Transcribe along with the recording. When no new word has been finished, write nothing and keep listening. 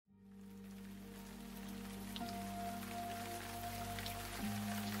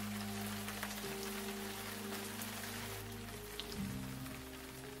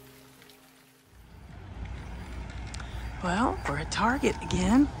Well, we're at Target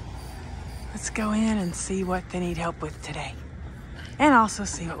again. Let's go in and see what they need help with today. And also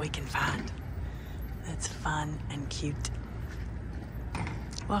see what we can find that's fun and cute.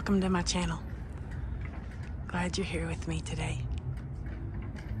 Welcome to my channel. Glad you're here with me today.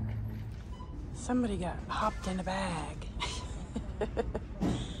 Somebody got hopped in a bag.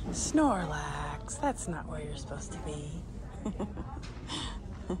 Snorlax, that's not where you're supposed to be.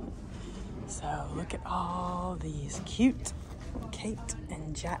 So look at all these cute Kate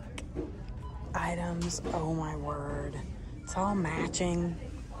and Jack items. Oh my word. It's all matching.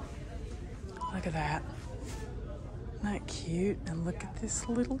 Look at that. Isn't that cute? And look at this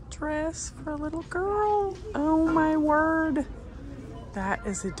little dress for a little girl. Oh my word. That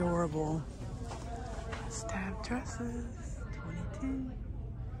is adorable. Stab dresses, 22.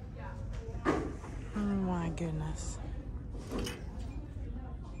 Oh my goodness.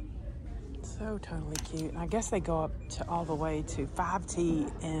 So totally cute. I guess they go up to all the way to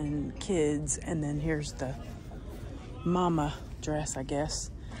 5T in kids, and then here's the mama dress, I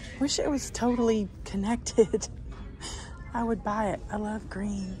guess. Wish it was totally connected. I would buy it. I love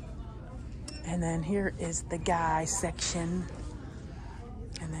green. And then here is the guy section.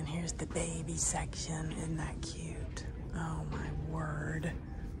 And then here's the baby section. Isn't that cute? Oh my word.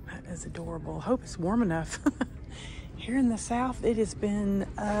 That is adorable. Hope it's warm enough. Here in the South, it has been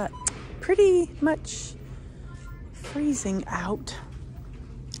pretty much freezing out.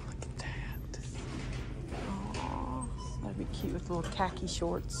 Look at that. Oh, that'd be cute with little khaki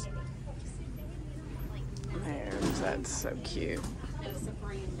shorts. There's, that's so cute.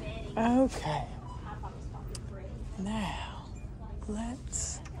 Okay. Now,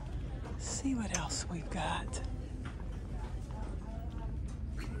 let's see what else we've got.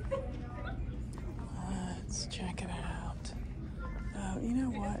 Let's check it out. Oh, you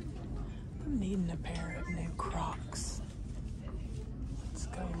know what? I'm needing a pair of new Crocs. Let's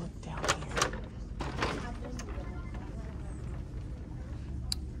go look down here.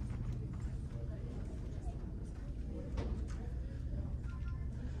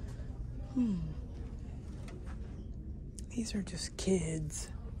 These are just kids.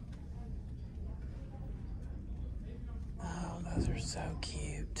 Oh, those are so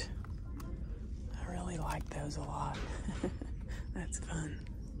cute. I really like those a lot. That's fun.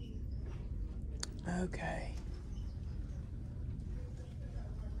 Okay.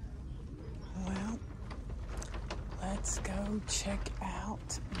 Well, let's go check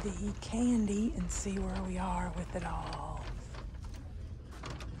out the candy and see where we are with it all.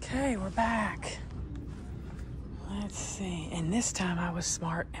 Okay, we're back. Let's see. And this time I was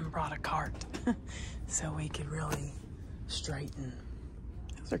smart and brought a cart so we could really straighten.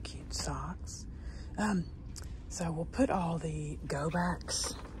 Those are cute socks. So we'll put all the go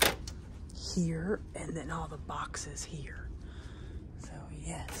backs here and then all the boxes here. So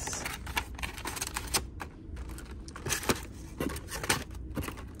yes.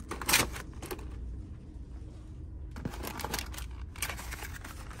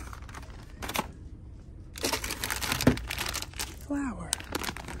 Flower.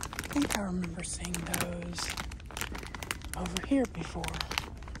 I think I remember seeing those over here before.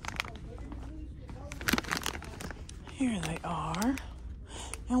 Here they are.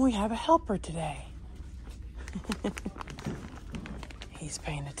 And we have a helper today. He's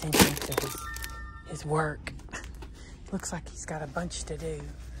paying attention to his work. Looks like he's got a bunch to do.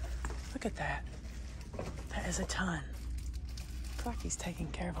 Look at that. That is a ton. Looks like he's taking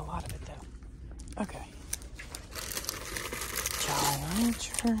care of a lot of it though. Okay. Jolly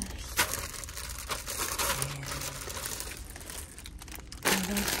Ranchers. And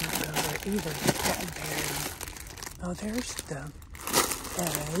those not over either. Cadbury. Oh, there's the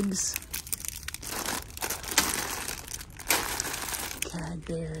eggs.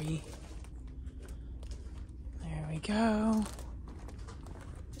 Cadbury. There we go.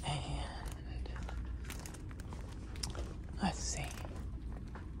 And let's see.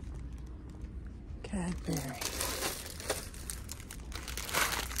 Cadbury.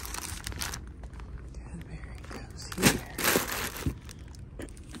 Cadbury goes here.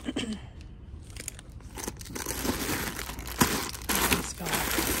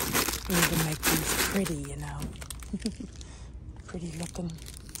 We need to make these pretty, you know. Pretty looking.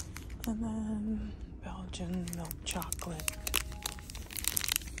 And then Belgian milk chocolate.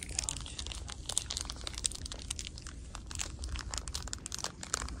 Belgian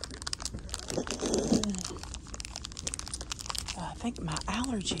milk chocolate. I think my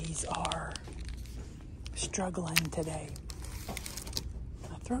allergies are struggling today.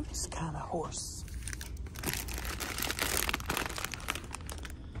 My throat's kind of hoarse.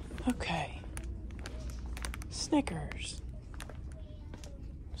 Okay. Snickers.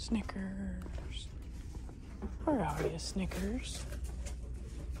 Snickers. Where are you, Snickers?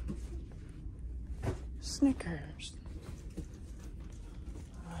 Snickers.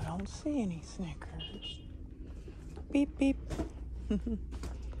 I don't see any Snickers. Beep, beep.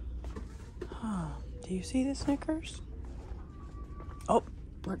 Huh. Do you see the Snickers? Oh,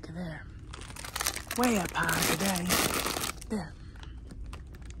 look there. Way up high today. There.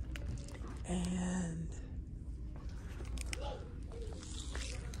 And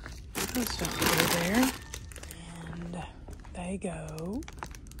those don't go there. And they go.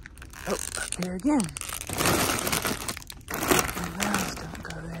 Oh, up here again. And those don't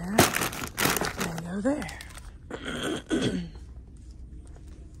go there. They go there.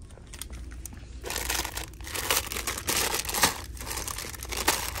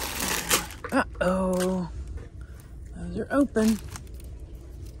 Uh-oh. Those are open.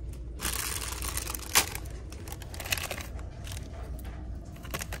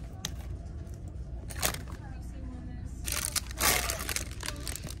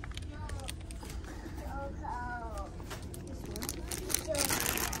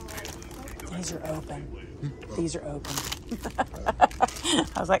 These are open. These are open.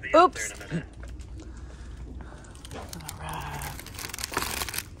 I was like, oops. All right.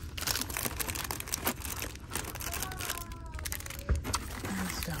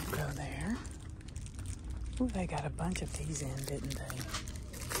 These don't go there. Ooh, they got a bunch of these in, didn't they?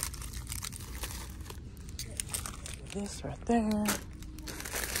 This right there. And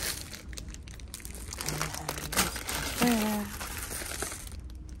this right there.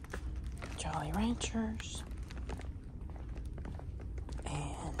 Jolly Ranchers.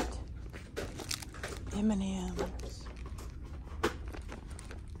 And M&M's.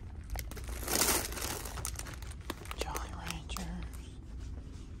 Jolly Ranchers.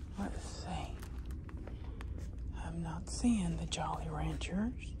 Let's see. I'm not seeing the Jolly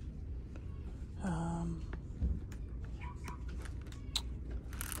Ranchers.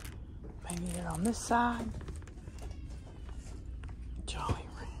 Maybe they're on this side. Jolly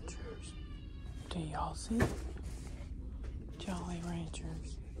Ranchers. Do y'all see? Jolly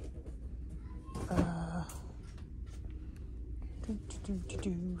Ranchers. There.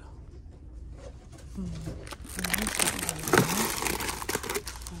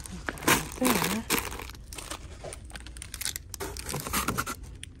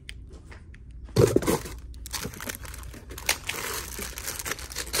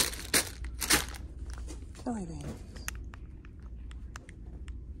 Jelly beans.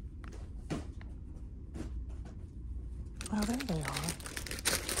 Oh, there they are.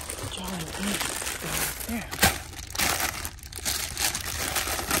 Jolly beans. Right there.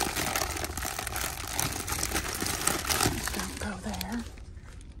 Just don't go there.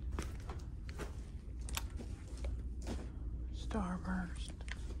 Starburst.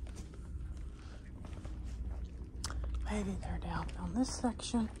 Maybe they're down on this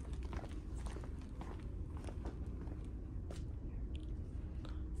section.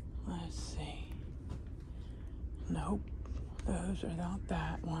 Let's see. Nope. Those are not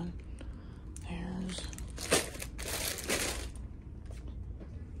that one. There's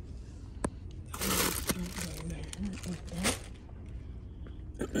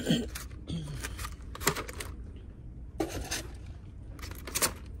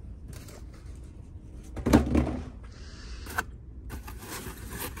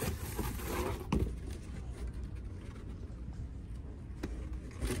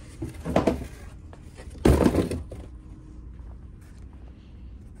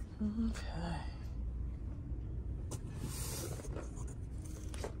okay.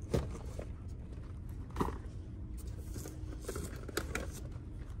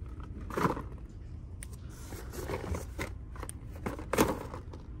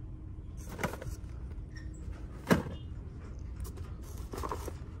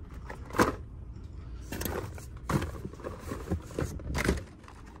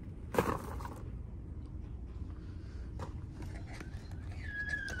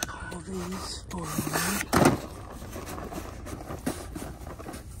 These for me.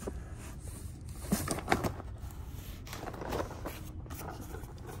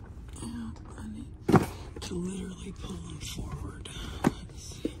 And I need to literally pull them forward. Let's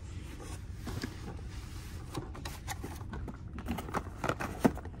see.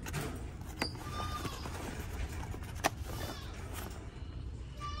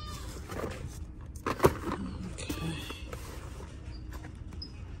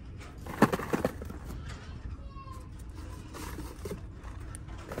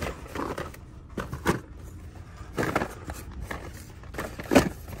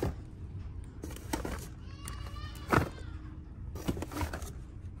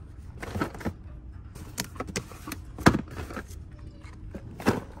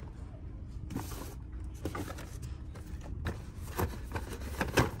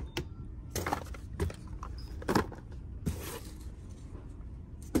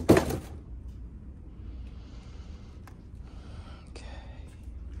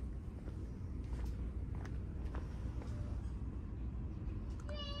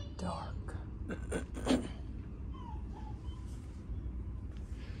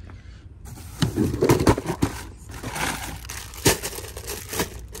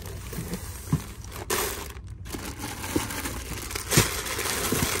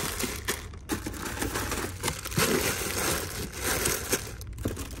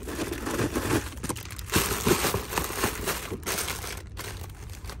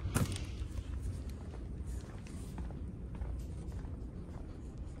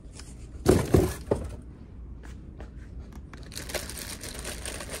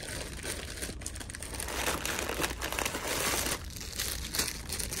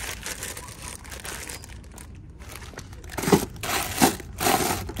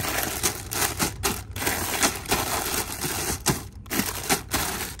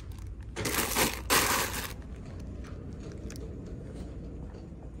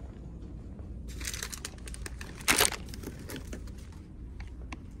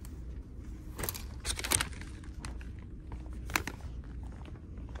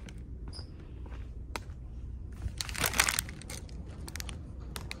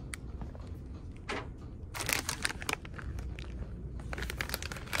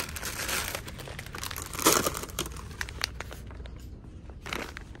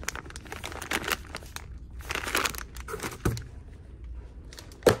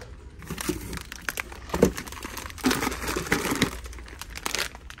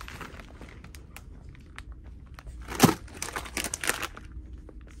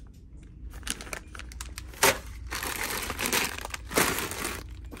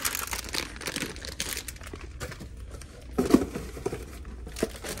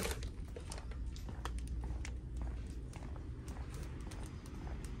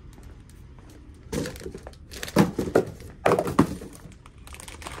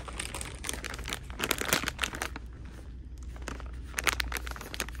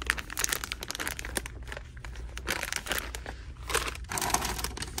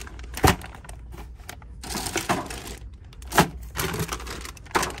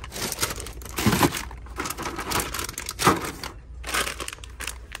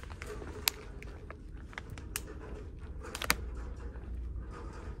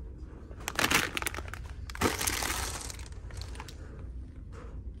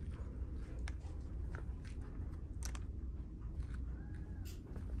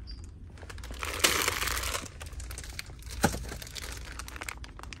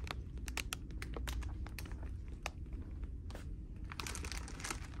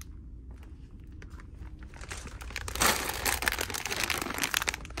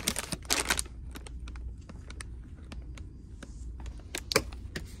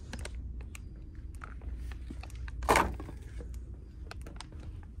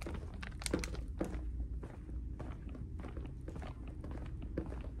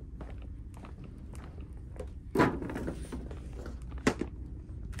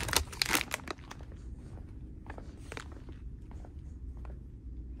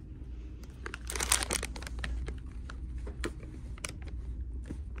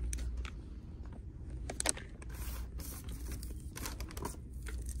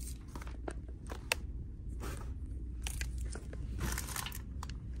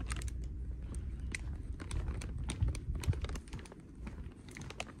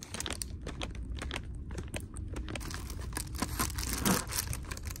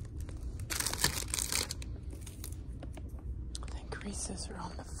 Creases are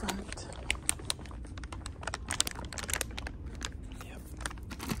on the front. Yep.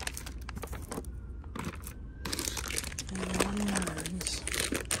 And more nerds.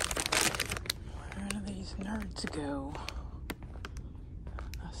 Where do these nerds go?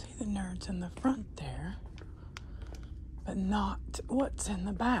 I see the nerds in the front there, but not what's in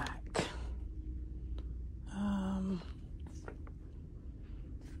the back.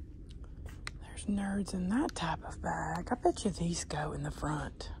 There's nerds in that type of bag. I bet you these go in the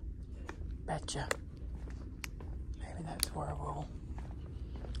front. Betcha. Maybe that's where we'll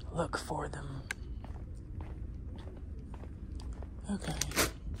look for them. Okay.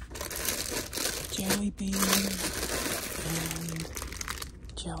 Jelly bean and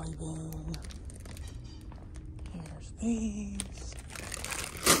jelly bean. Here's these.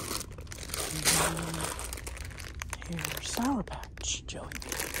 And then here's Sour Patch jelly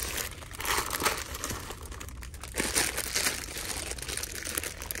beans.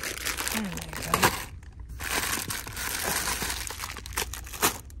 There they go.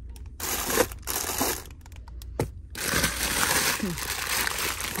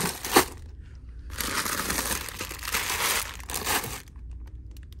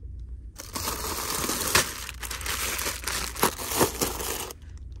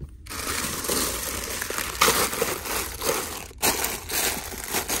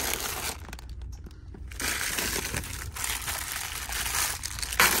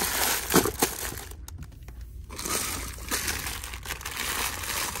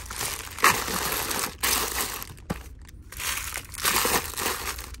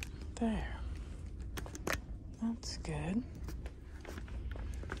 There. That's good.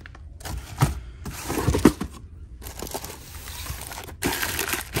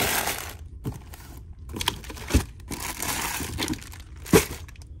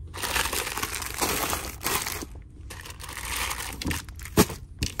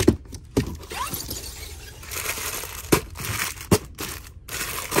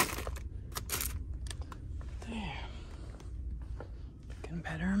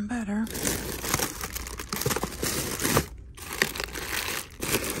 Better and better.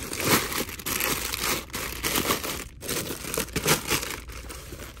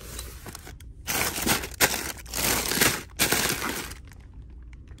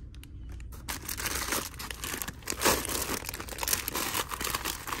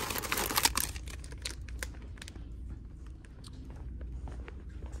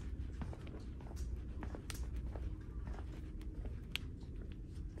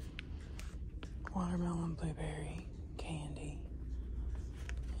 Watermelon, blueberry, candy.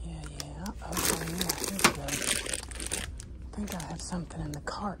 Yeah. Oh, yeah, here's good. I think I have something in the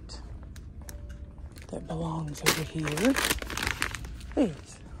cart that belongs over here.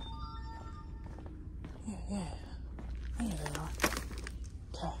 These. Yeah. There they are.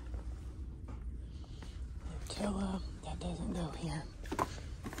 Okay. Nutella, that doesn't go here.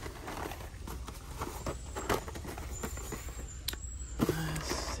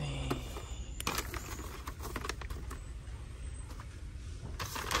 Let's see.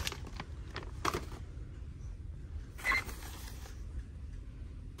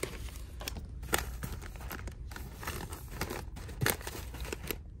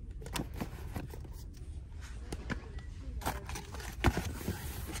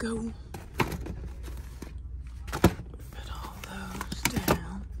 Go. Put all those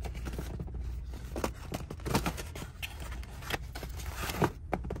down.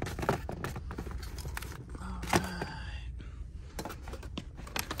 All right.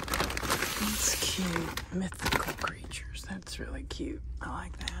 That's cute. Mythical creatures. That's really cute. I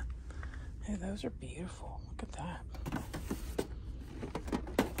like that. Hey, those are beautiful. Look at that.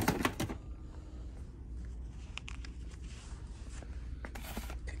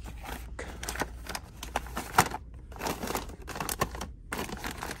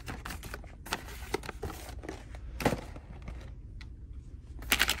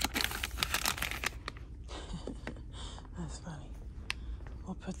 That's funny.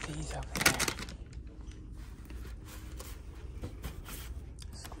 We'll put these over there.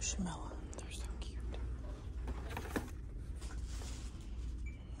 Squishmallows. They're so cute.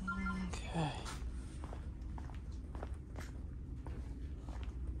 Okay.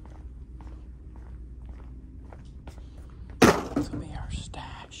 This will be our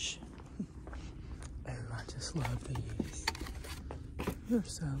stash. Oh, I just love these. They're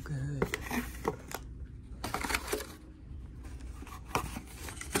so good.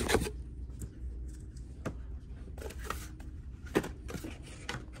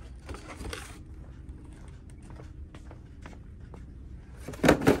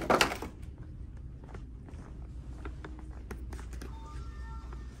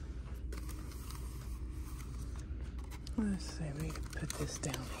 Let's see, we can put this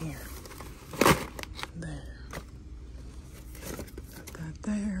down here. There. Put that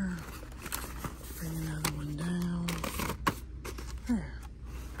there. Bring another one down. There.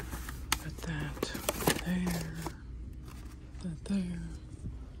 Put that there. Put that there.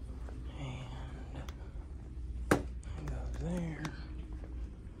 And it goes there.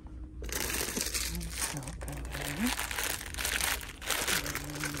 And it goes there.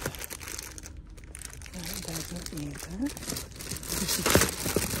 That doesn't either.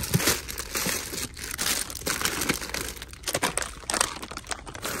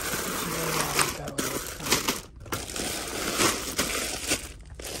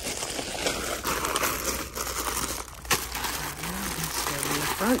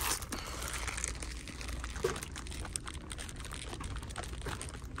 Front.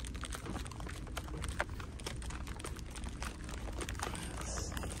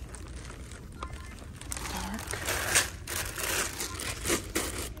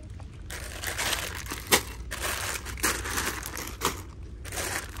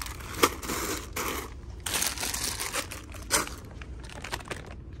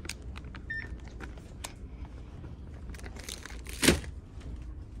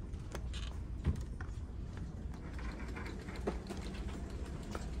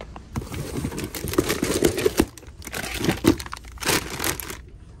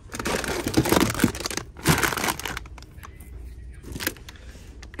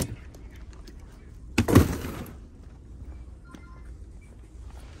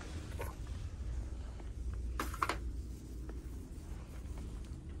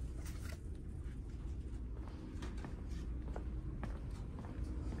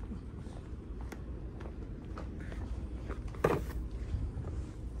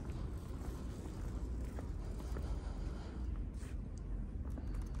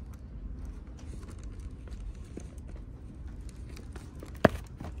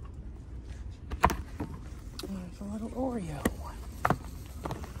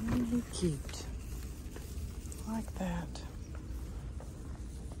 Really cute. Like that.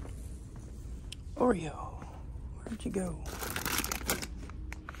 Oreo, where'd you go?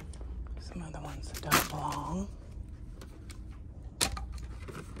 Some other ones that don't belong.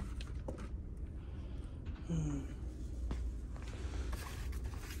 Those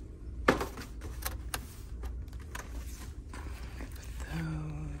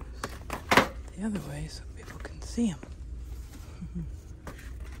the other way so people can see them.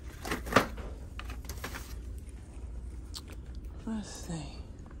 Let's see.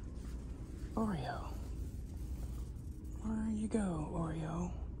 Oreo. Where you go,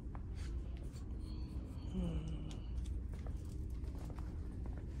 Oreo?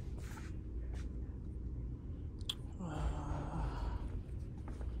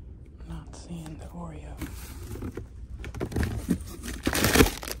 Not seeing the Oreo.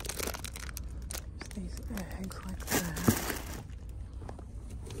 Just these eggs like that.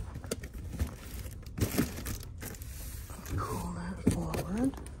 Pull that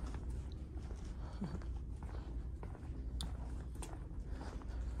forward.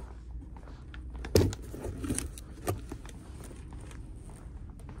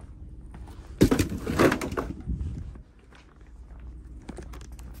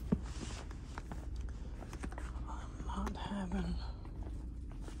 Having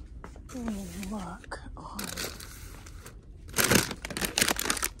any luck on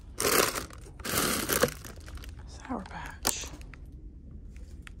Sour Patch.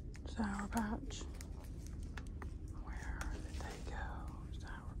 Sour Patch. Where did they go?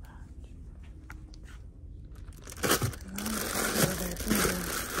 Sour Patch. And those over there either.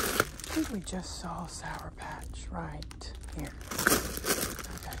 I think we just saw Sour Patch right here.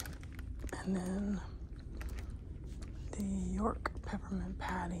 Okay. And then the York peppermint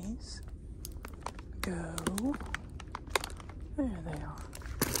patties go. There they are.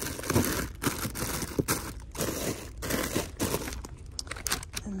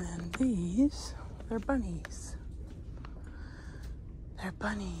 And then these, they're bunnies. They're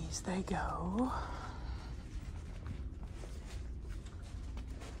bunnies, they go.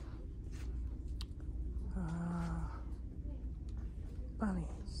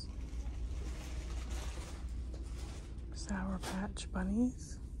 Bunnies. Sour Patch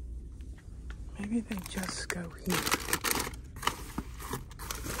bunnies. Maybe they just go here.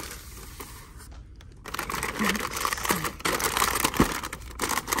 Let's see.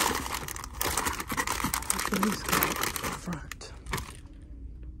 These go up front.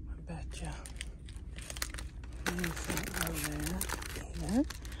 I betcha. These don't go there either.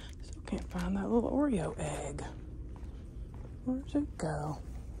 Still can't find that little Oreo egg. Where'd it go?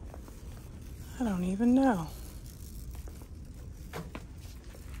 I don't even know.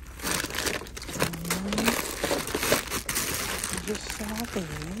 Just saw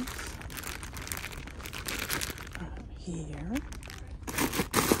these right here.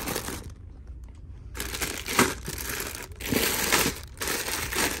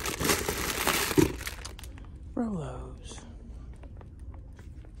 Rolos.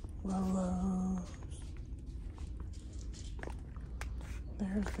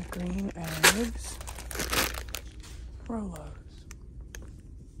 There's the green eggs. Rolos.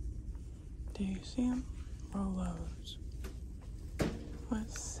 Do you see them? Rolos.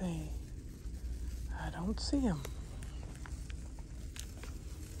 Let's see. I don't see them.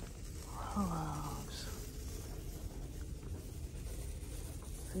 Rolos.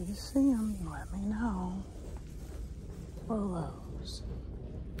 If you see them, let me know. Rolos.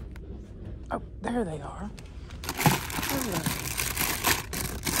 Oh, there they are. Rolos.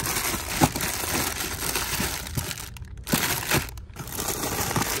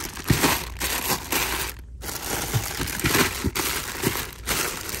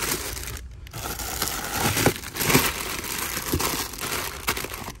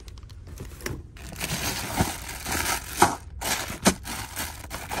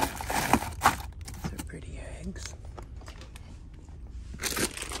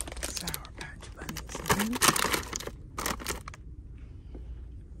 Sour Patch bunnies.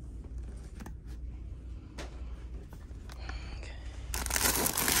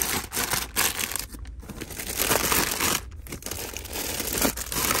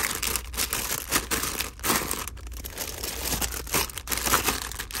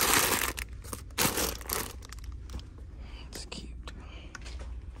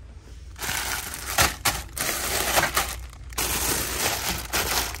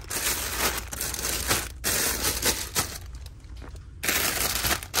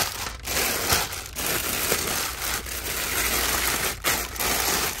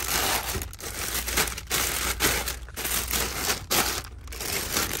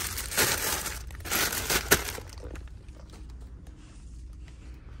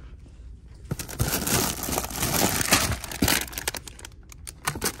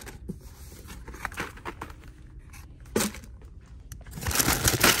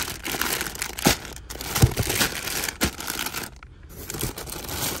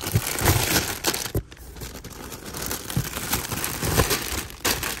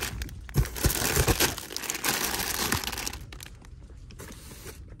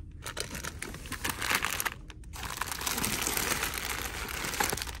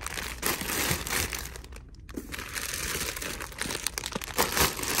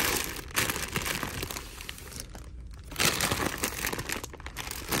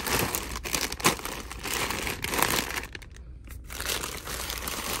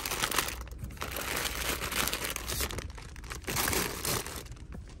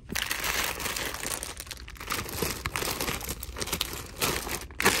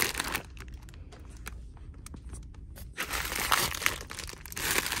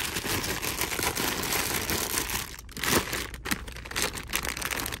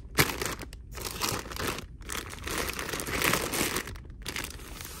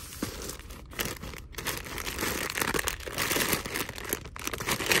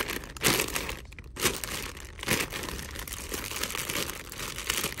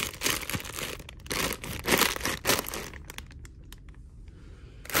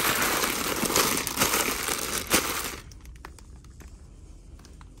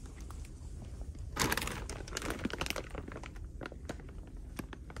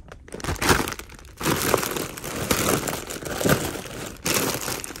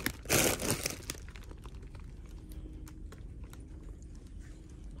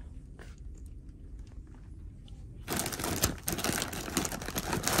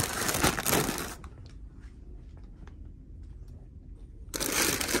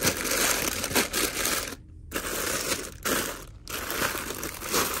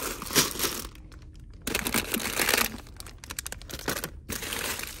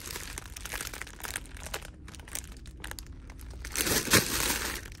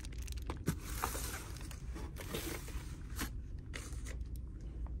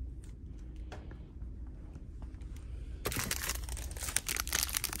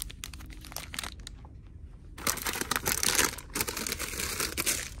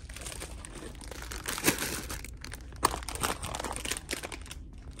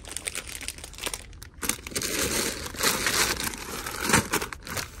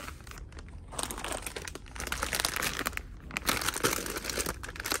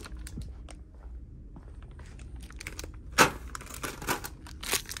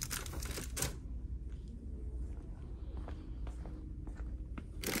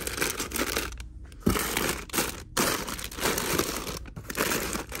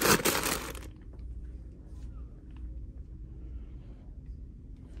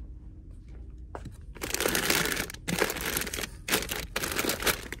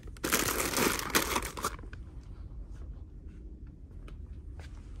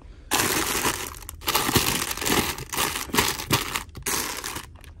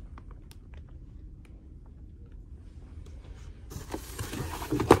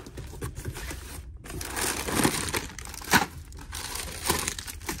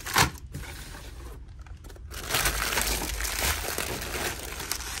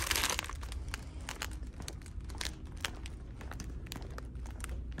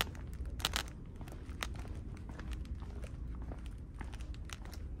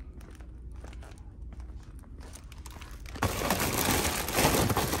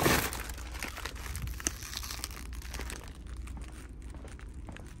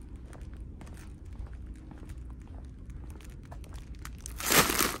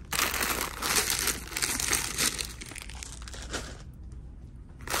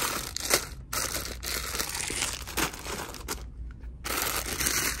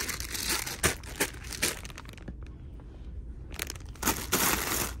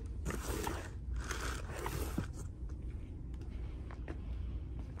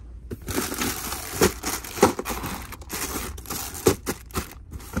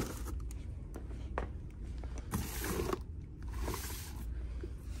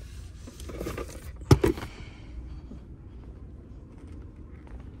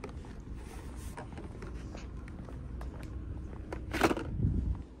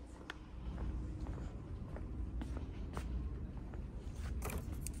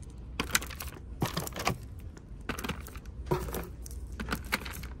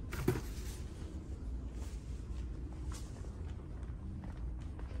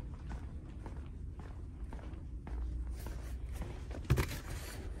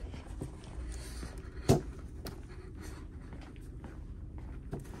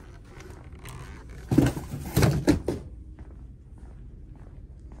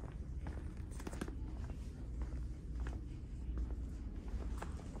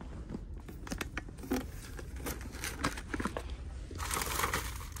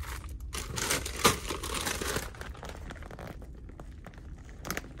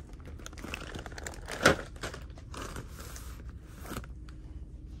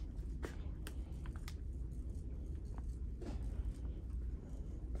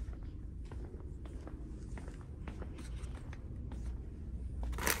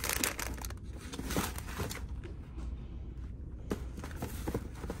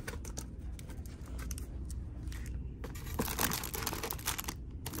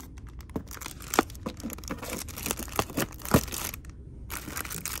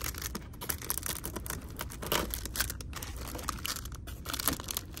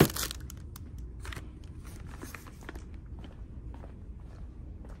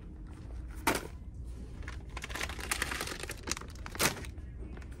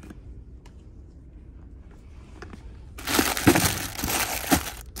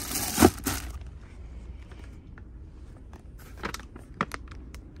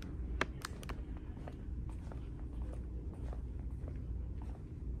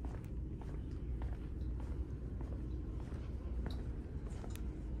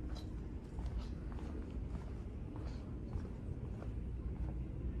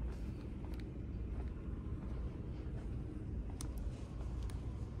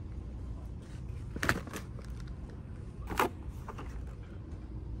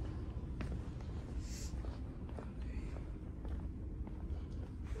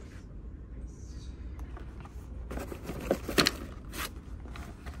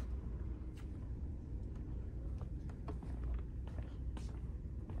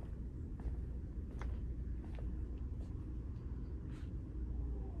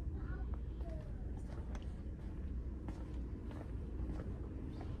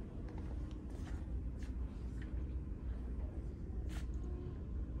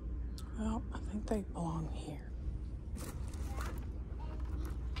 Well, I think they belong here.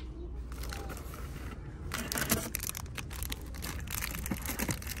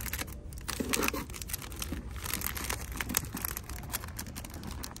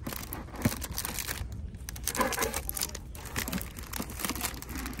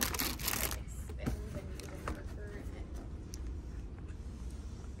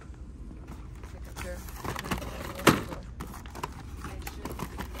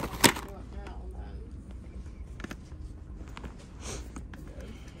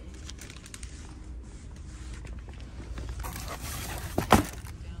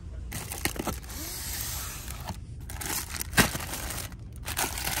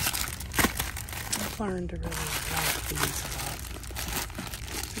 Learned to really like these a lot.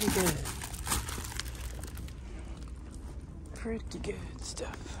 Pretty good. Pretty good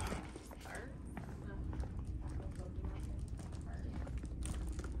stuff.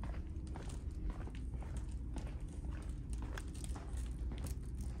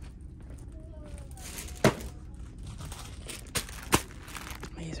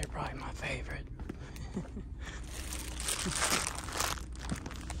 These are probably my favorite.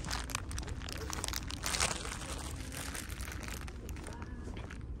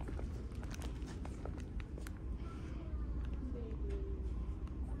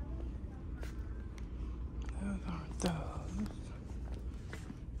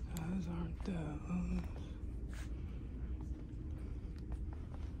 Those aren't those.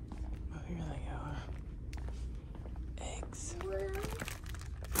 Oh, here they are. Eggs. They're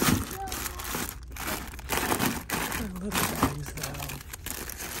little eggs, though.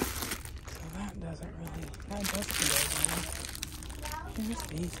 So that doesn't really, that doesn't go well. Here's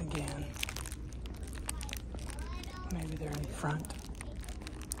these again. Maybe they're in front.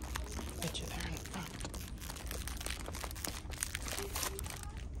 Bet you they're in front.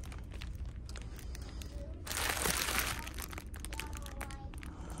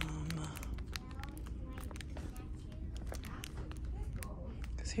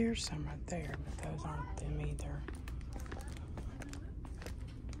 Here's some right there, but those aren't them either.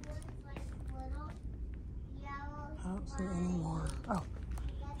 I don't see any more. Oh,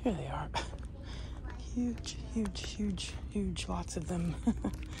 here they are. Huge, huge, huge, huge. Lots of them. Right in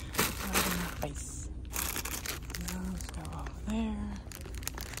my face. Those go over there.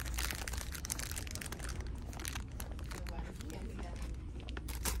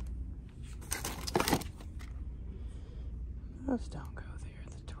 Those don't go there,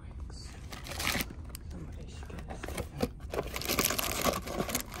 the twigs. Somebody should get us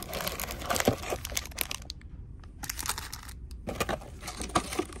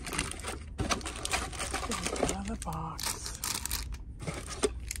another box.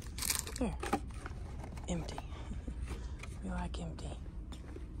 There. Empty. We like empty.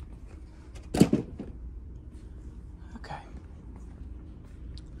 Okay.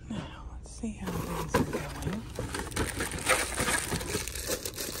 Now, let's see how these are going.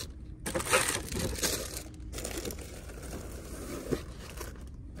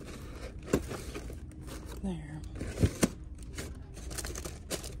 There.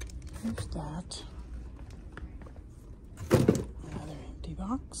 Here's that. Another empty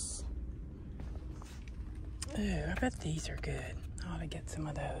box. Ooh, I bet these are good. I ought to get some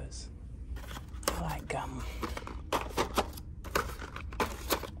of those. I like gum.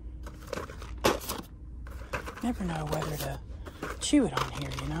 Never know whether to chew it on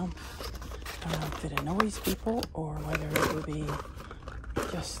here, you know? I don't know if it annoys people or whether it would be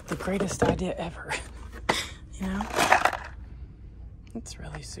just the greatest idea ever. You know? It's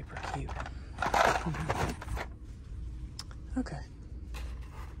really super cute. Okay.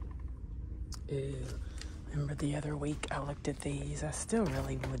 Ew. Remember the other week I looked at these? I still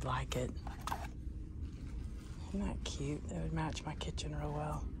really would like it. Isn't that cute? It would match my kitchen real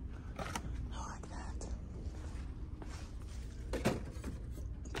well. I like that.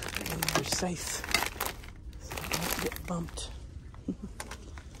 And they're safe. So they don't get bumped.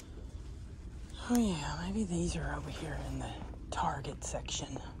 Oh yeah, maybe these are over here in the Target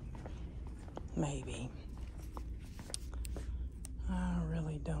section. Maybe. I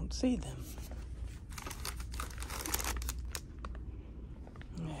really don't see them.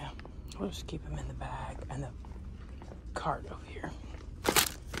 Yeah, we'll just keep them in the bag and the cart over here.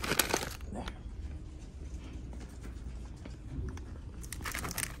 There.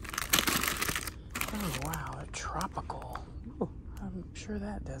 Oh wow, they're tropical. Ooh, I'm sure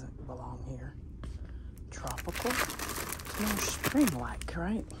that doesn't belong here. Tropical? More spring-like,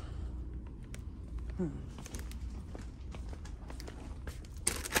 right?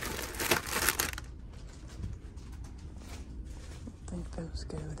 think those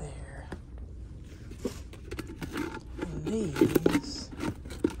go there. And these,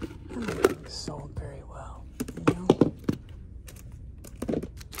 I don't think sold very well, you know?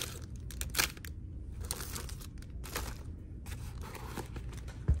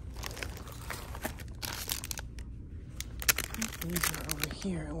 These were over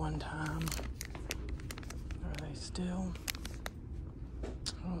here at one time. Are they still? I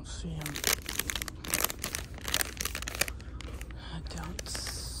don't see them. I don't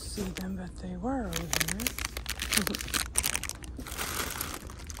see them, but they were over here.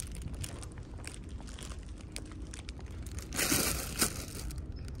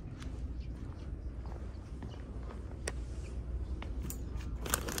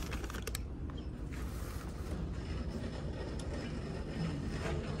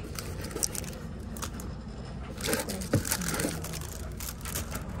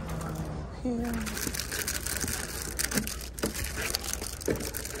 Here. And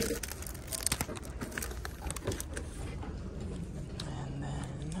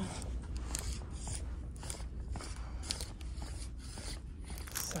then,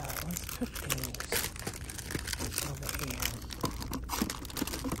 so let's put these over here.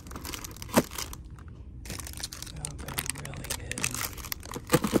 They'll go really good.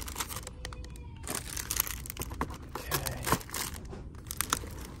 Okay.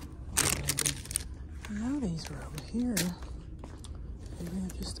 I know these were over here. Maybe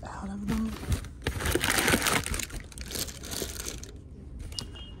they're just out of them.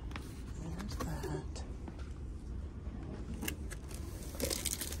 There's that.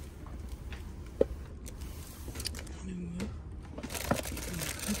 And then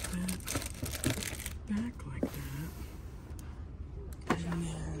put that back like that. And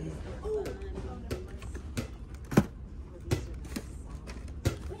then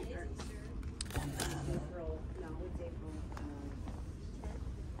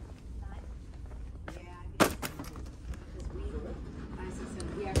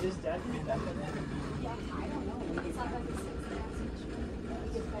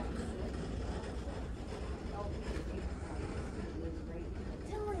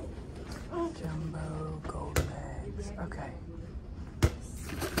jumbo golden eggs. Okay.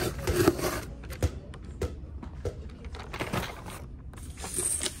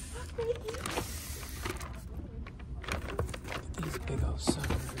 These big old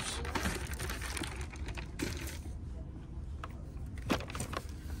suckers.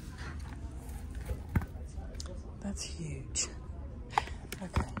 That's huge.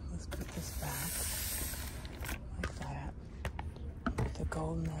 Okay, let's put this back like that. Put the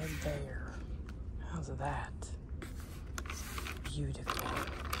golden egg there. How's that? Beautiful.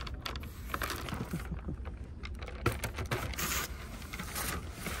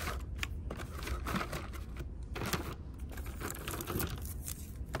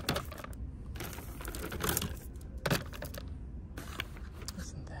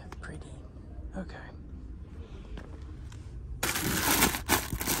 Isn't that pretty? Okay.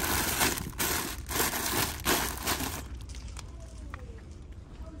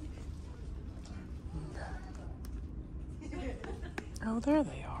 Oh, there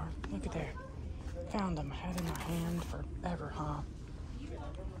they are. Look at there. Found them. Had in my hand forever, huh?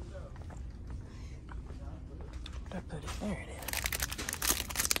 Where'd I put it? There it is.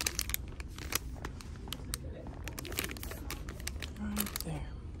 Right there.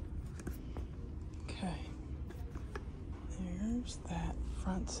 Okay. There's that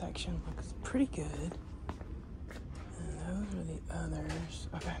front section. Looks pretty good. And those are the others.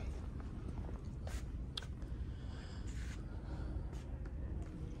 Okay.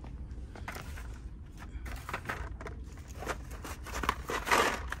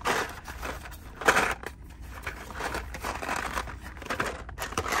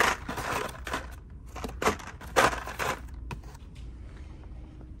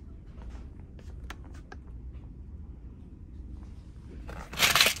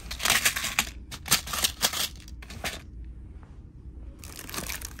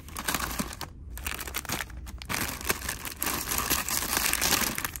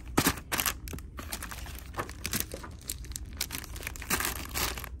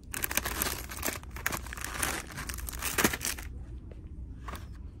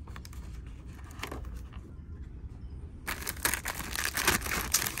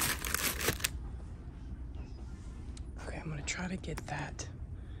 Try to get that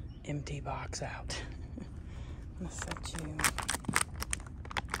empty box out. I'm gonna set you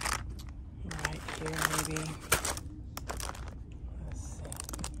right here, maybe. Let's see.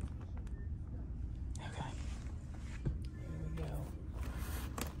 Okay, here we go.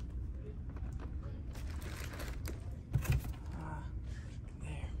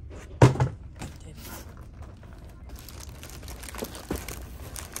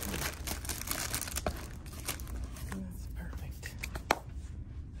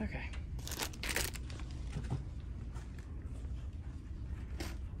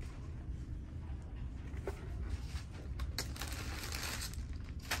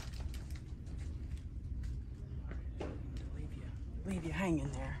 hang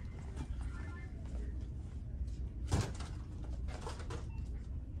in there.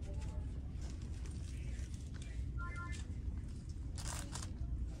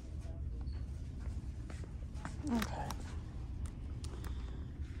 Okay.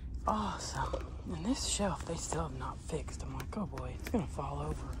 Awesome. And this shelf, they still have not fixed. I'm like, oh boy, it's gonna fall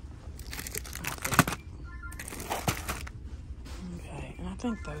over. I think. Okay, and I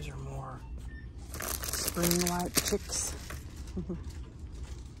think those are more spring-like chicks.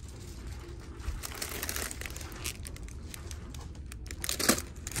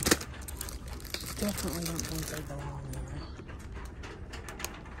 Definitely don't think they belong there.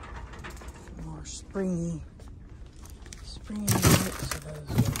 More springy chicks, so those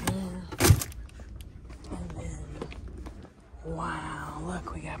go there. And then, wow,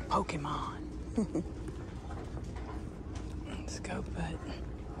 look, we got Pokemon. Let's go put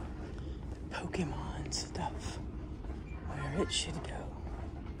Pokemon stuff where it should go.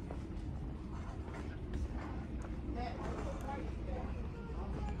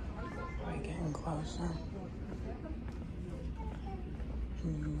 Are we getting closer?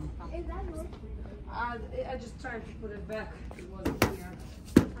 I just tried to put it back. It wasn't here.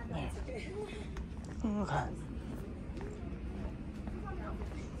 There. Okay.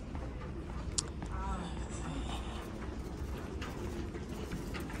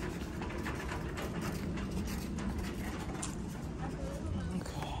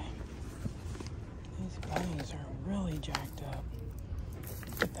 These are really jacked up.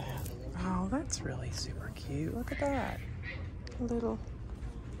 Look at that. Oh, that's really super cute. Look at that. Little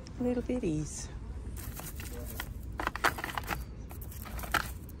bitties.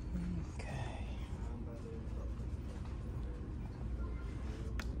 Okay.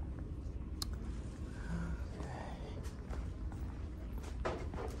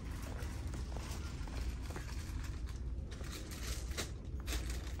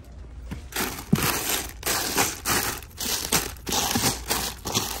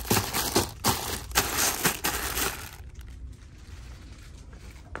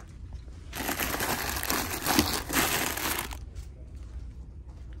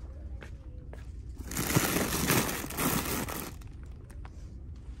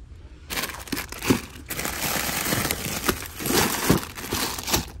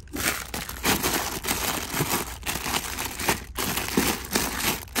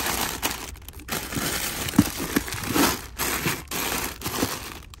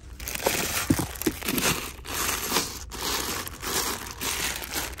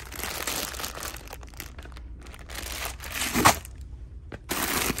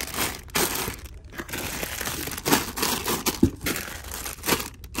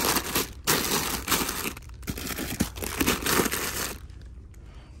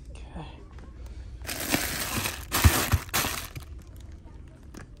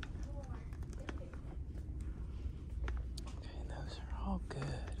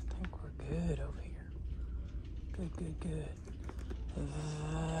 Good.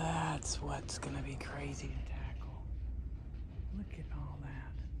 That's what's gonna be crazy to tackle. Look at all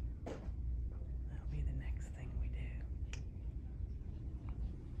that. That'll be the next thing we do.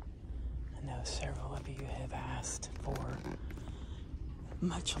 I know several of you have asked for a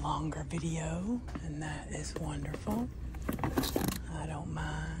much longer video, and that is wonderful. I don't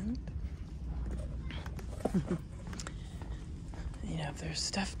mind. You know, if there's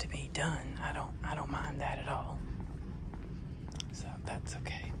stuff to be done, I don't mind that at all. So that's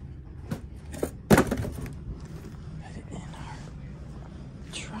okay. Put it in our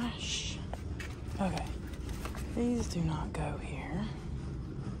trash. Okay. These do not go here.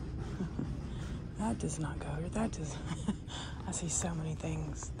 That does not go here. That does. I see so many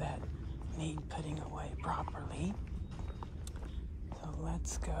things that need putting away properly. So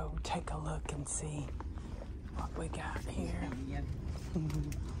let's go take a look and see what we got here. I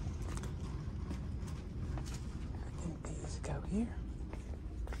think these go here.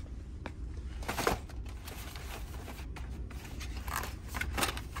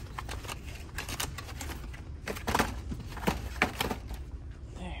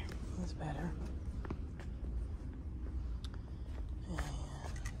 There, that's better.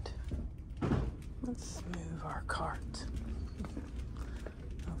 And let's move our cart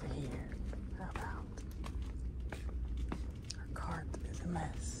over here. How about? Our cart is a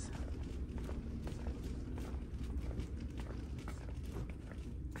mess.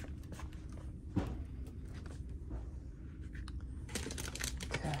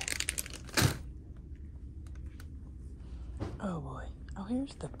 Oh boy. Oh,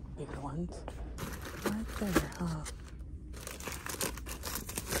 here's the bigger ones. Right there, huh?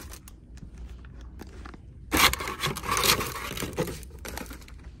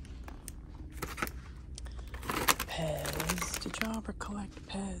 collect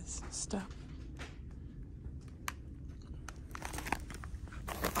Pez stuff.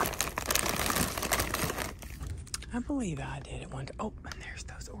 I believe I did it one time. Oh, and there's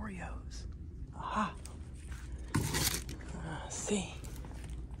those Oreos. Aha. See.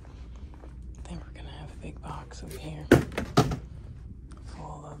 I think we're gonna have a big box over here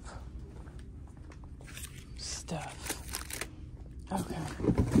full of stuff. Okay.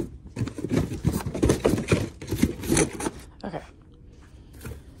 Okay.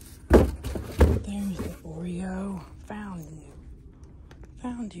 There's the Oreo. Found you.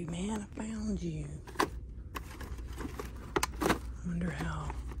 Found you, man. I found you. I wonder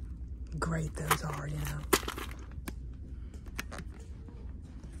how great those are, you know.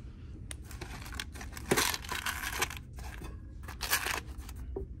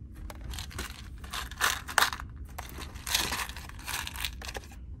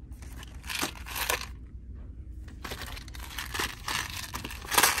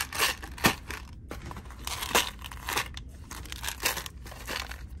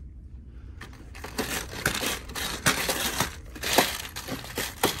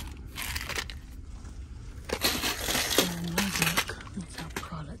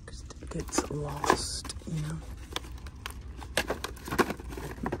 Gets lost, you know.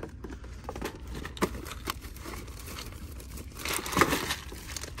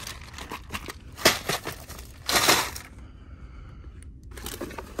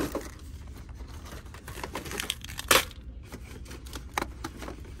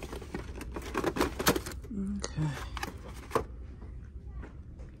 Okay.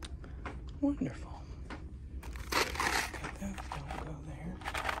 Wonderful. Okay, those don't go there.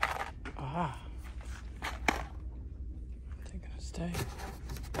 Ah, they're gonna stay.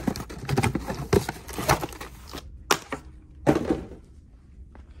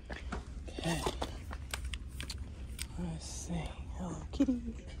 Okay, let's see. Hello, kitty.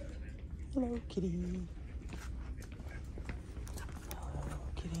 Hello, kitty. Hello,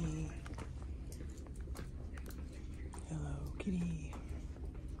 kitty. Hello, kitty.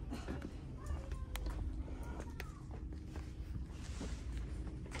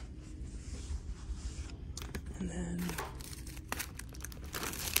 And then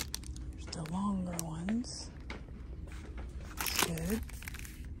there's the longer ones. That's good.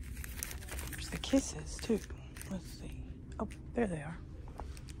 There's the kisses too. Let's see. Oh, there they are.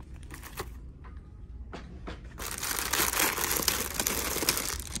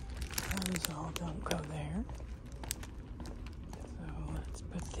 Those all don't go there. So let's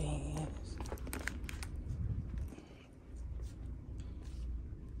put these.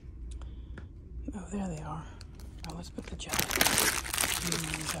 Oh, there they are. Now let's put the jelly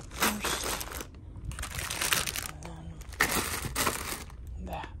these up first. And then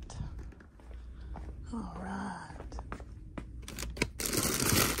that. All right.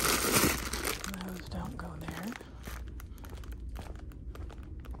 Those don't go there.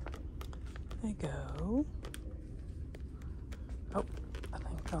 They go. Oh, I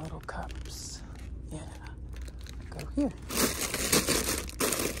think the little cups. Yeah. Go here.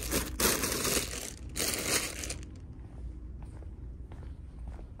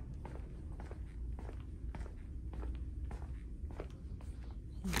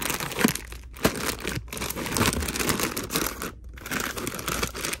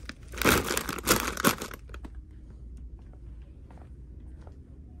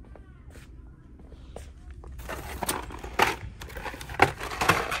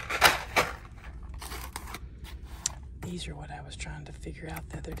 These are what I was trying to figure out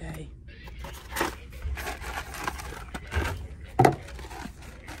the other day.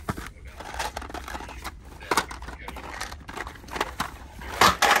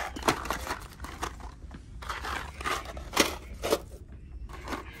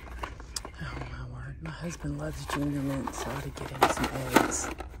 Oh my word, my husband loves Junior Mint, so I ought to get him some eggs.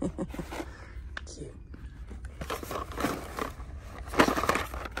 Cute.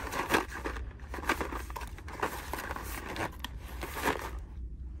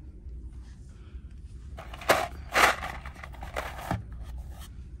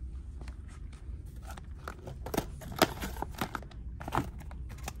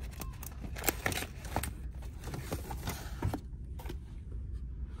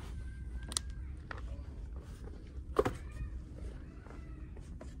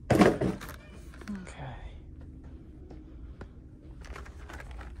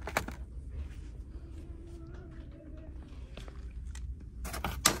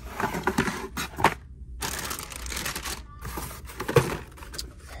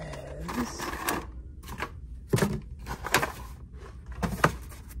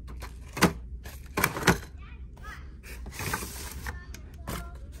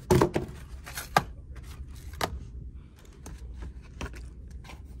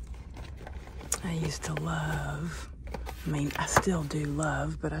 I used to love, I mean, I still do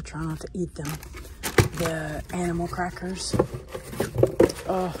love, but I try not to eat them, the animal crackers.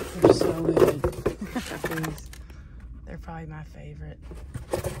 Oh, they're so good. They're probably my favorite.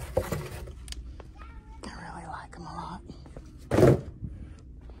 I really like them a lot.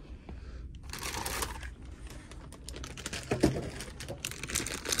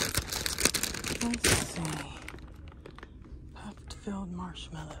 Let's see. Puffed filled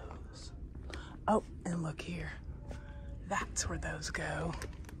marshmallows. Oh, and look here. That's where those go.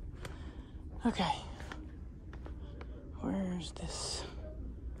 Okay. Where's this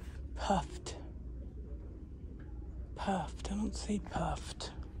puffed? Puffed. I don't see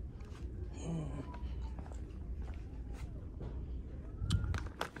puffed.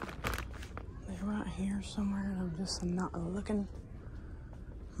 They're right here somewhere, and I'm not looking.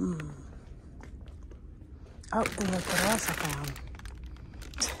 Oh, and look what else I found.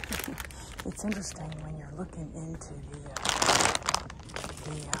 It's interesting when you're looking into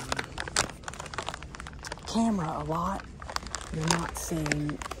the camera a lot, you're not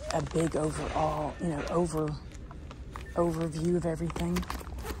seeing a big overall, overview of everything.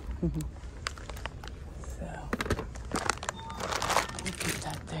 So, we'll put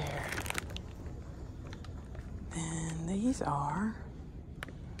that there. And these are,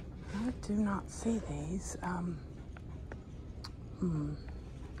 I do not see these.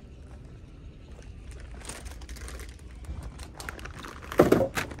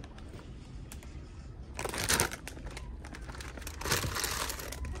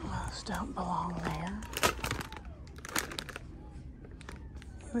 Those don't belong there.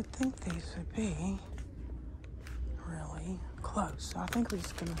 You would think these would be really close. So I think we're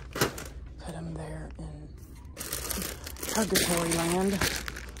just gonna put them there in Purgatory Land,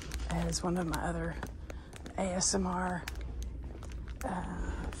 as one of my other ASMR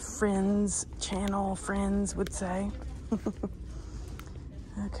channel friends would say.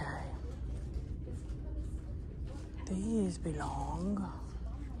 Okay. These belong,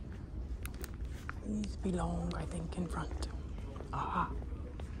 I think, in front. Aha.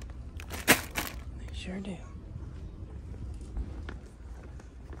 They sure do.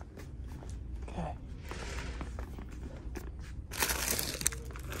 Okay.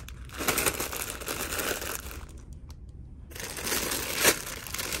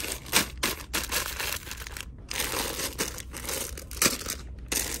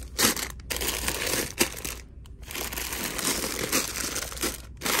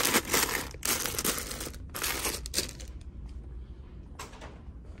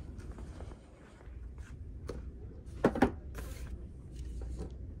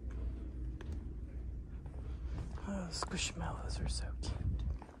 Squishmallows are so cute.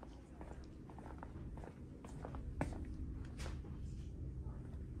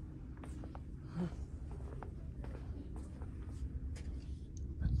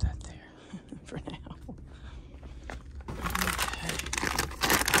 Put that there for now. Okay.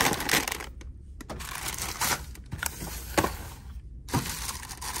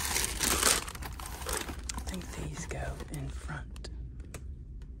 I think these go in front.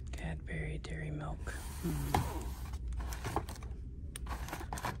 Cadbury Dairy Milk.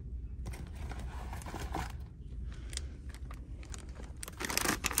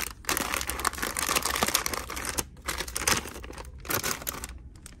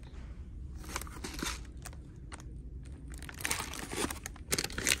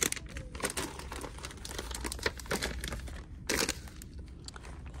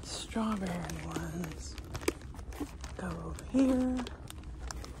 Strawberry ones go over here.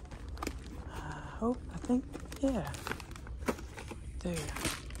 I think, yeah. There.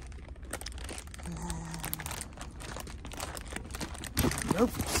 And then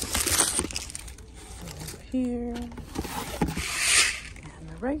ropes over here. And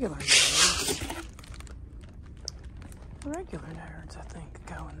the regular nerds, I think,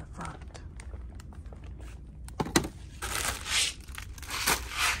 go in the front.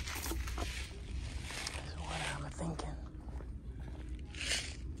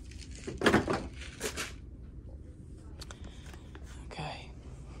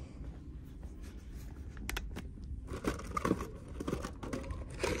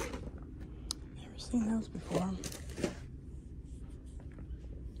 Seen those before.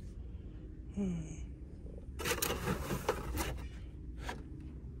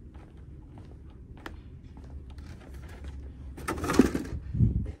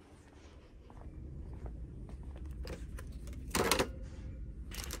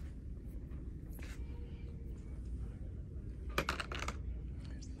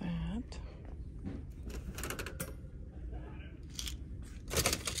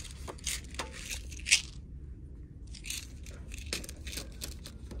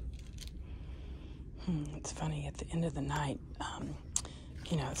 funny, at the end of the night,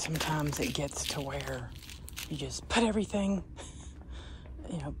 you know, sometimes it gets to where you just put everything,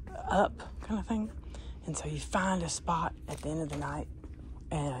 you know, up kind of thing. And so you find a spot at the end of the night,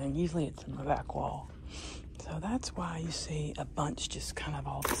 and usually it's in the back wall. So that's why you see a bunch just kind of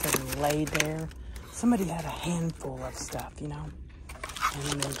all of a sudden laid there. Somebody had a handful of stuff, you know, and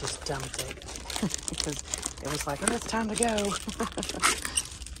then they just dumped it because it was like, oh, it's time to go.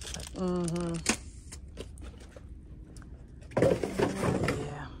 Yeah.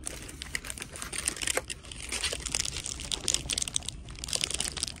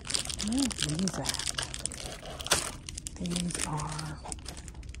 Where are these at? These are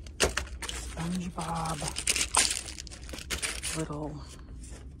SpongeBob little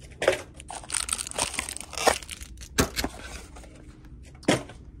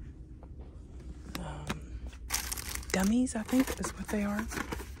dummies, I think is what they are.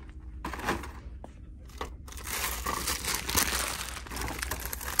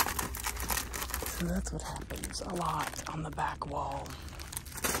 So that's what happens a lot on the back wall.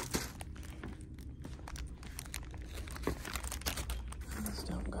 These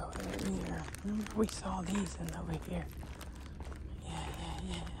don't go there either. Remember we saw these in over here. Yeah.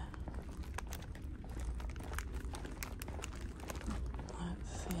 Let's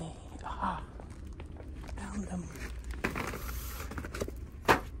see. Aha. Found them.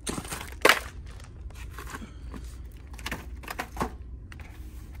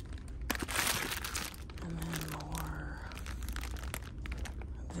 And then more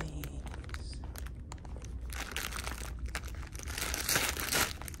of these.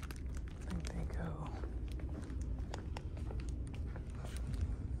 I think they go.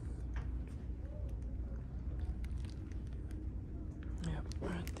 Yep,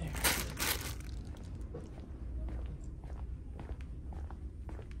 right there.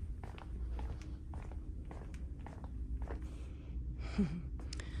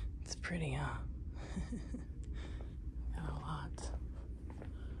 It's pretty, huh? Got a lot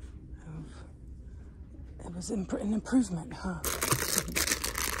of, it was an improvement, huh?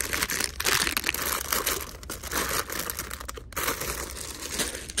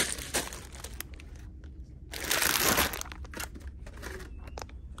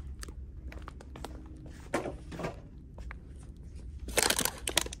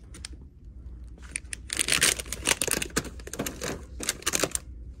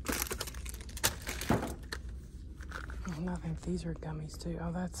 And I think these are gummies too.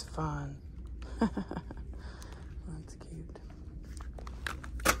 Oh, that's fun. That's cute.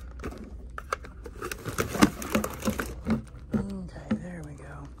 Okay, there we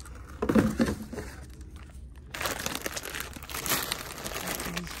go. Let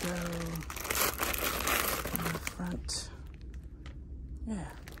these go in the front.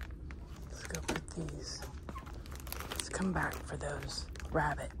 Yeah, let's go put these. Let's come back for those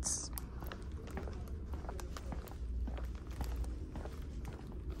rabbits.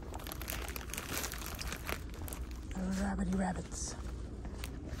 Rabbity rabbits.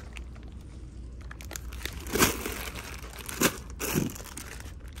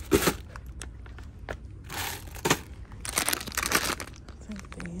 I think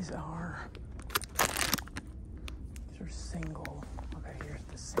these are single. Okay, here's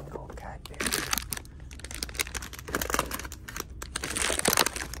the single Cadbury.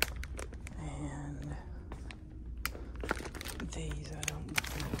 And these I don't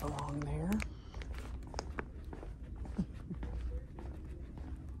think belong there.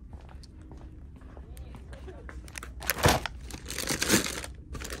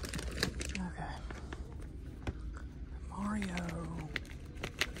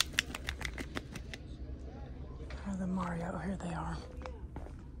 Mario, here they are.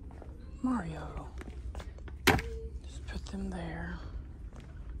 Mario. Just put them there.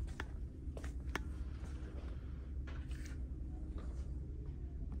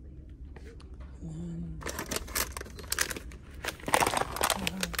 And then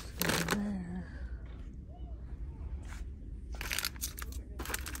let's go there.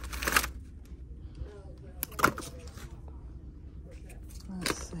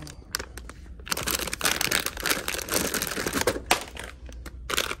 Let's see.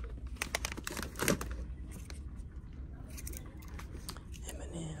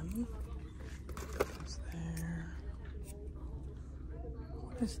 Goes there.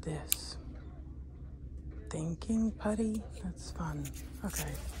 What is this? Thinking putty? That's fun.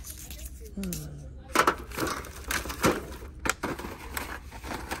 Okay. And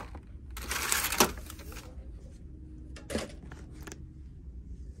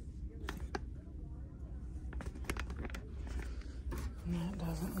that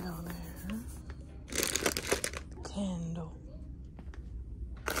doesn't go there.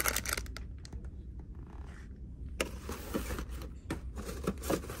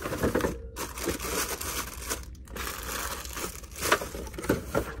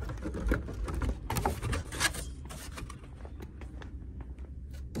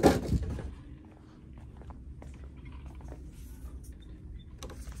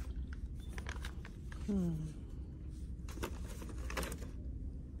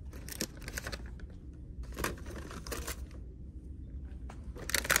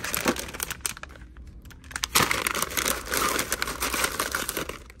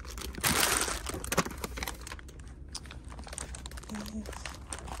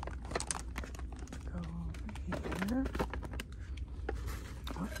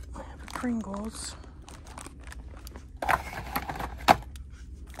 Crinkles.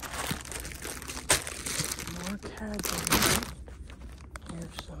 More Cadbury.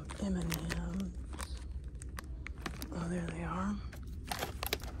 Here's some M&Ms. Oh, there they are.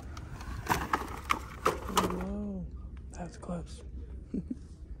 Whoa, that's close.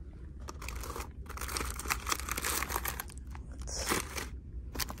 Let's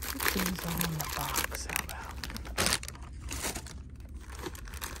put these all in the box. How about?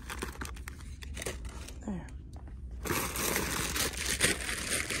 There.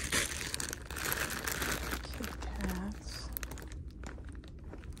 Kit Kats.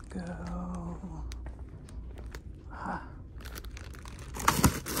 Go. Ha.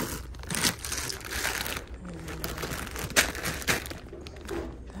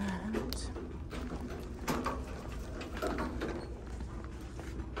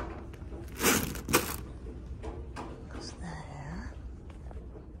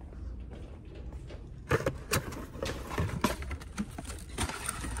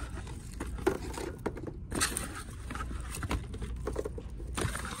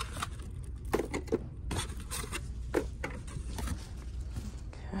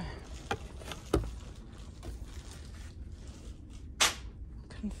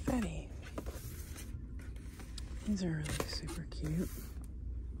 Confetti. These are really super cute.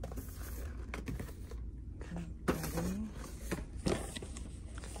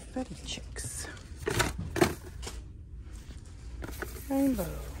 Confetti chicks. Rainbow.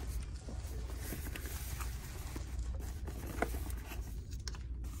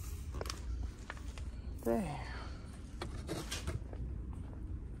 There.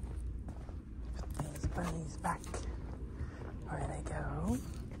 Put these bunnies back where they go.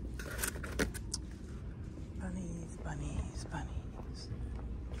 Bunnies, bunnies, bunnies.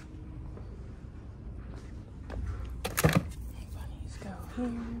 Bunnies go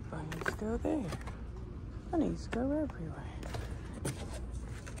here, bunnies go there. Bunnies go everywhere.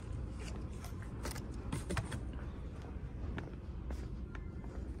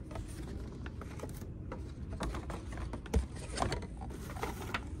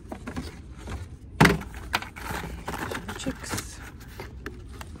 Chicks.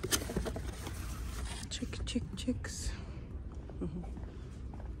 Chicks.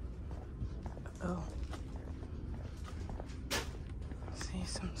 Uh-oh. See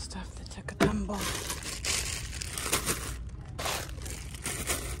some stuff that took a tumble.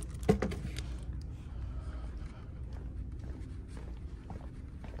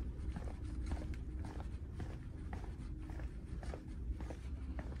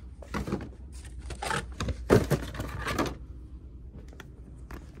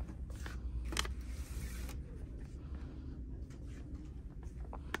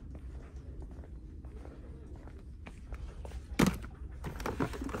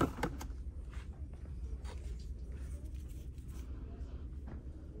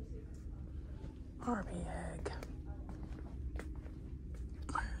 Barbie egg.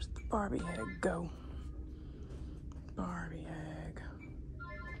 Where's the Barbie egg go? Barbie egg.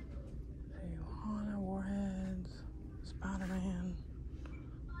 Tijuana Warheads. Spider-Man.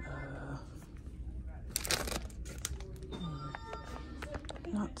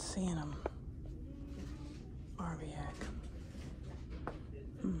 Not seeing them. Barbie egg.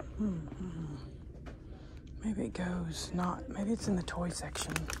 Maybe it goes not. Maybe it's in the toy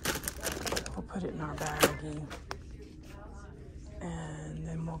section. We'll put it in our baggie, and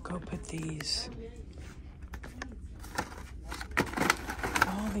then we'll go put these,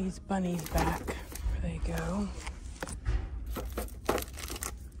 all these bunnies back where they go.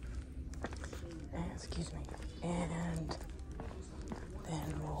 Excuse me. And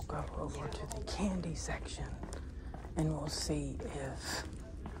then we'll go over to the candy section, and we'll see if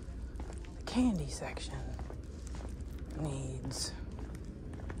the candy section needs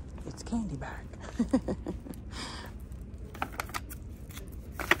its candy back.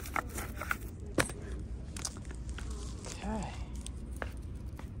 Okay.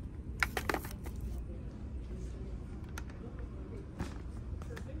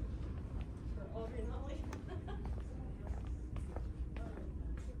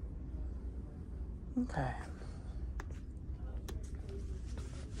 Okay.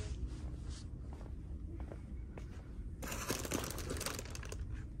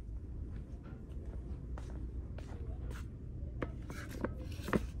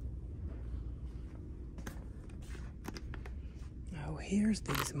 here's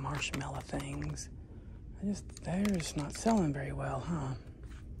these marshmallow things. They're just not selling very well, huh?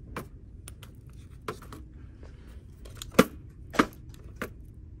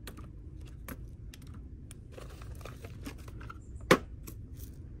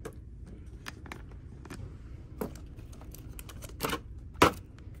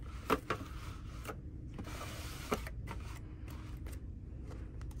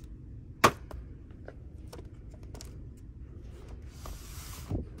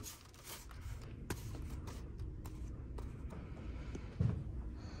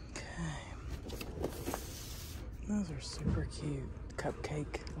 Those are super cute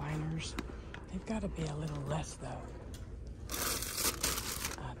cupcake liners. They've got to be a little less though,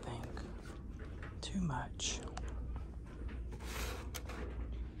 I think. Too much.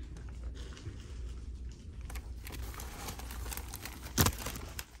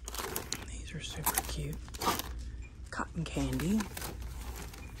 These are super cute. Cotton candy.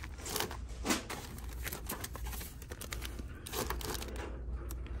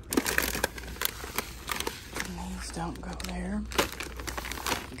 Don't go there.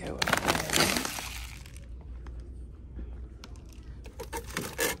 Go over there.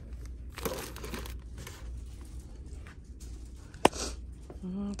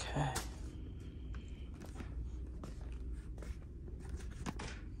 Okay.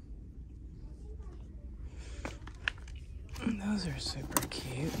 Those are super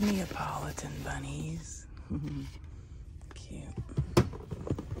cute. Neapolitan bunnies. Cute.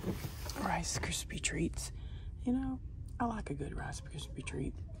 Rice Krispie treats. You know, I like a good Rice Krispie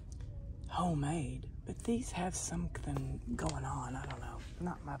treat. Homemade. But these have something going on. I don't know.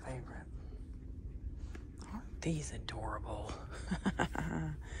 Not my favorite. Aren't these adorable?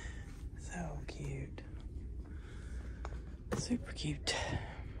 So cute. Super cute.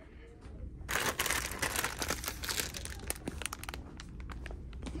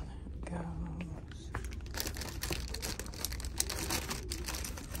 That goes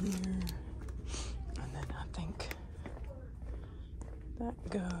here. That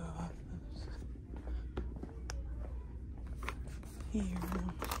goes here.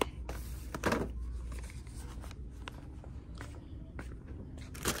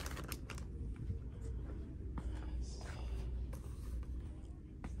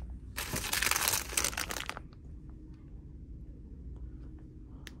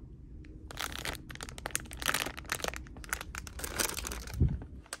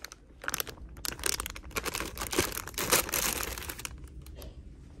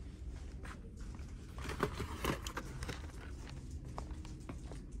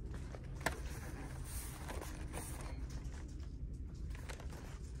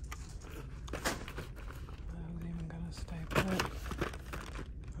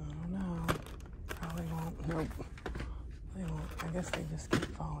 Nope. They won't. I guess they just keep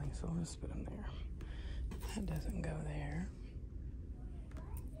falling, so I'll just put them there. That doesn't go there.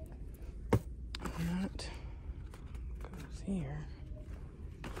 That goes here.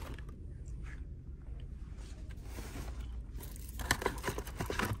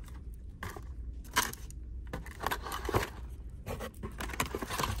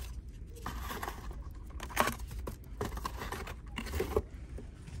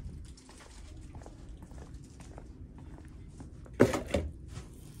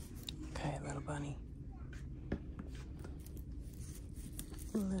 Bunny.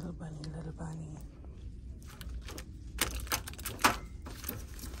 Little bunny, little bunny.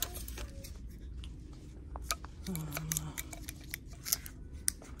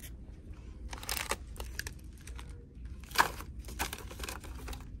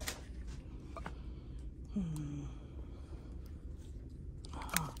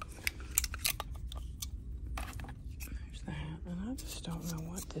 There's that, and I just don't know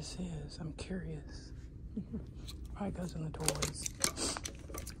what this is. I'm curious. Probably goes in the toy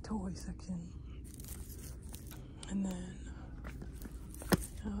section. And then,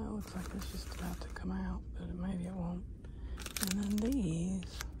 it looks like it's just about to come out, but maybe it won't. And then these,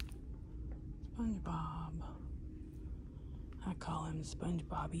 SpongeBob. I call him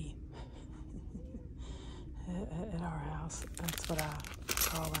SpongeBobby. At our house, that's what I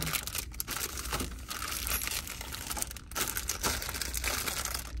call him.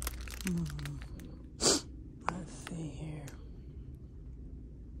 Let's see here.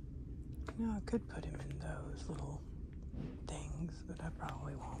 You know, I could put him in those little things, but I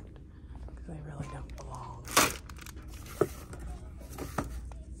probably won't, because they really don't belong.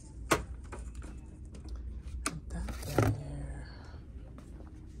 Put that there.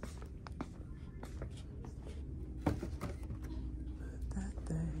 Put that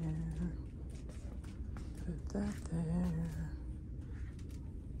there. Put that there.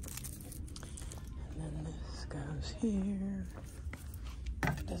 goes here.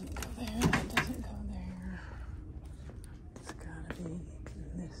 That doesn't go there. That doesn't go there. It's gotta be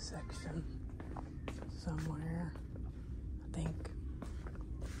in this section somewhere, I think.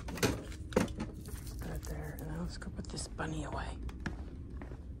 Let's put it there. And now let's go put this bunny away.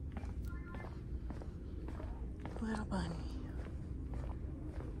 Little bunny.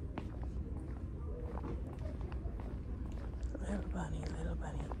 Little bunny, little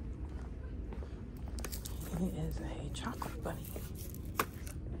bunny. He is a chocolate bunny.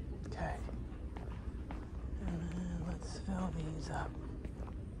 Okay. And then let's fill these up.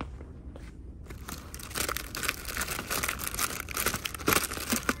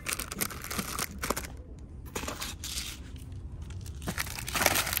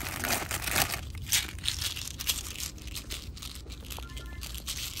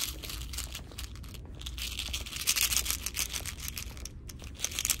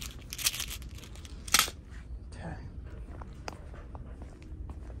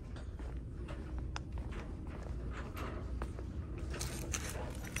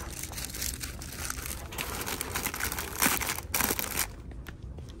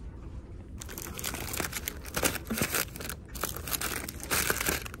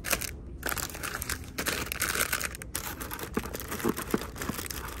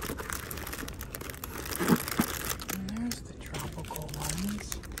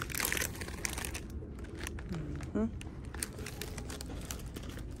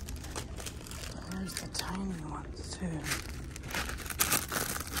 There's the tiny ones too.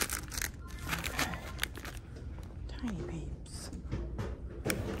 Okay. Tiny peeps.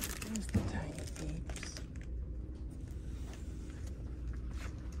 There's the tiny peeps.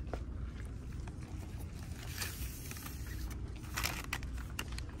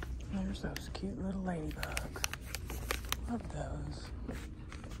 There's those cute little ladybugs. Love those.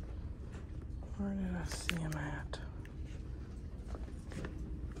 Where did I see them at?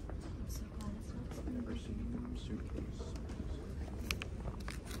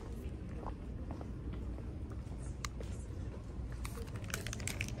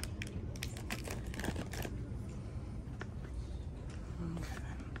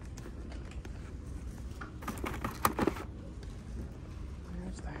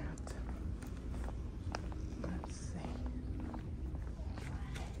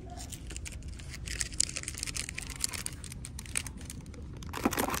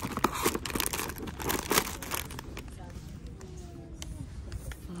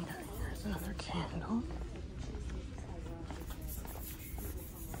 Another candle.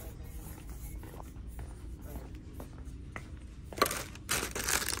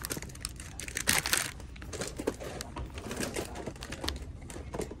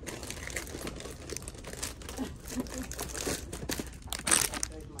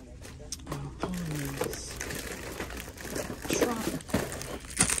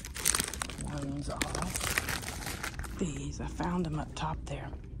 Ones off. These, I found them up top there.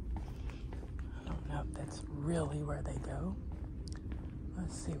 That's really where they go.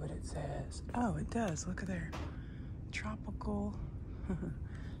 Let's see what it says. Oh, it does. Look at there. Tropical.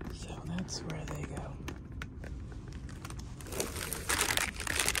 So that's where they go.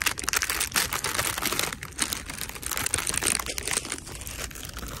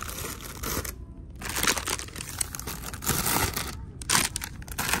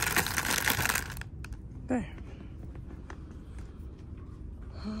 There.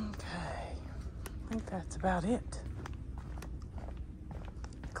 Okay. I think that's about it.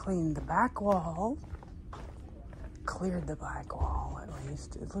 Cleaned the back wall. Cleared the back wall, at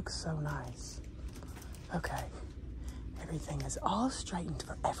least. It looks so nice. Okay. Everything is all straightened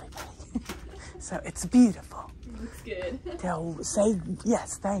for everybody. So it's beautiful. It looks good. They'll say,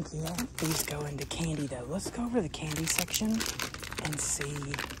 yes, thank you. These go into candy, though. Let's go over the candy section and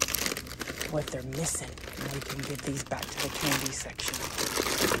see what they're missing. And we can give these back to the candy section.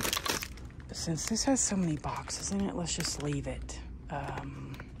 But since this has so many boxes in it, let's just leave it.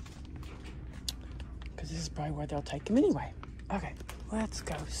 Because this is probably where they'll take them anyway. Okay, let's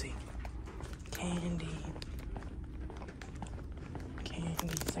go see. Candy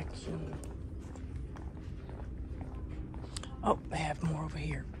section. Oh, they have more over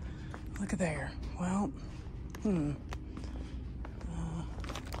here. Look at there. Well,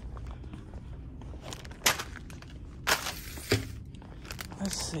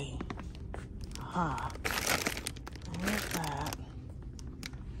 let's see. There's that.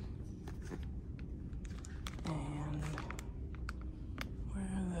 And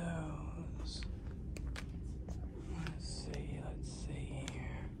where are those? Let's see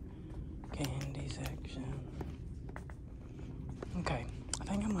here. Candy section. Okay, I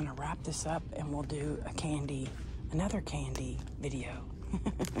think I'm gonna gonna wrap this up and we'll do another candy video.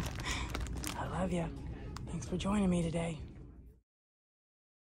 I love you. Thanks for joining me today.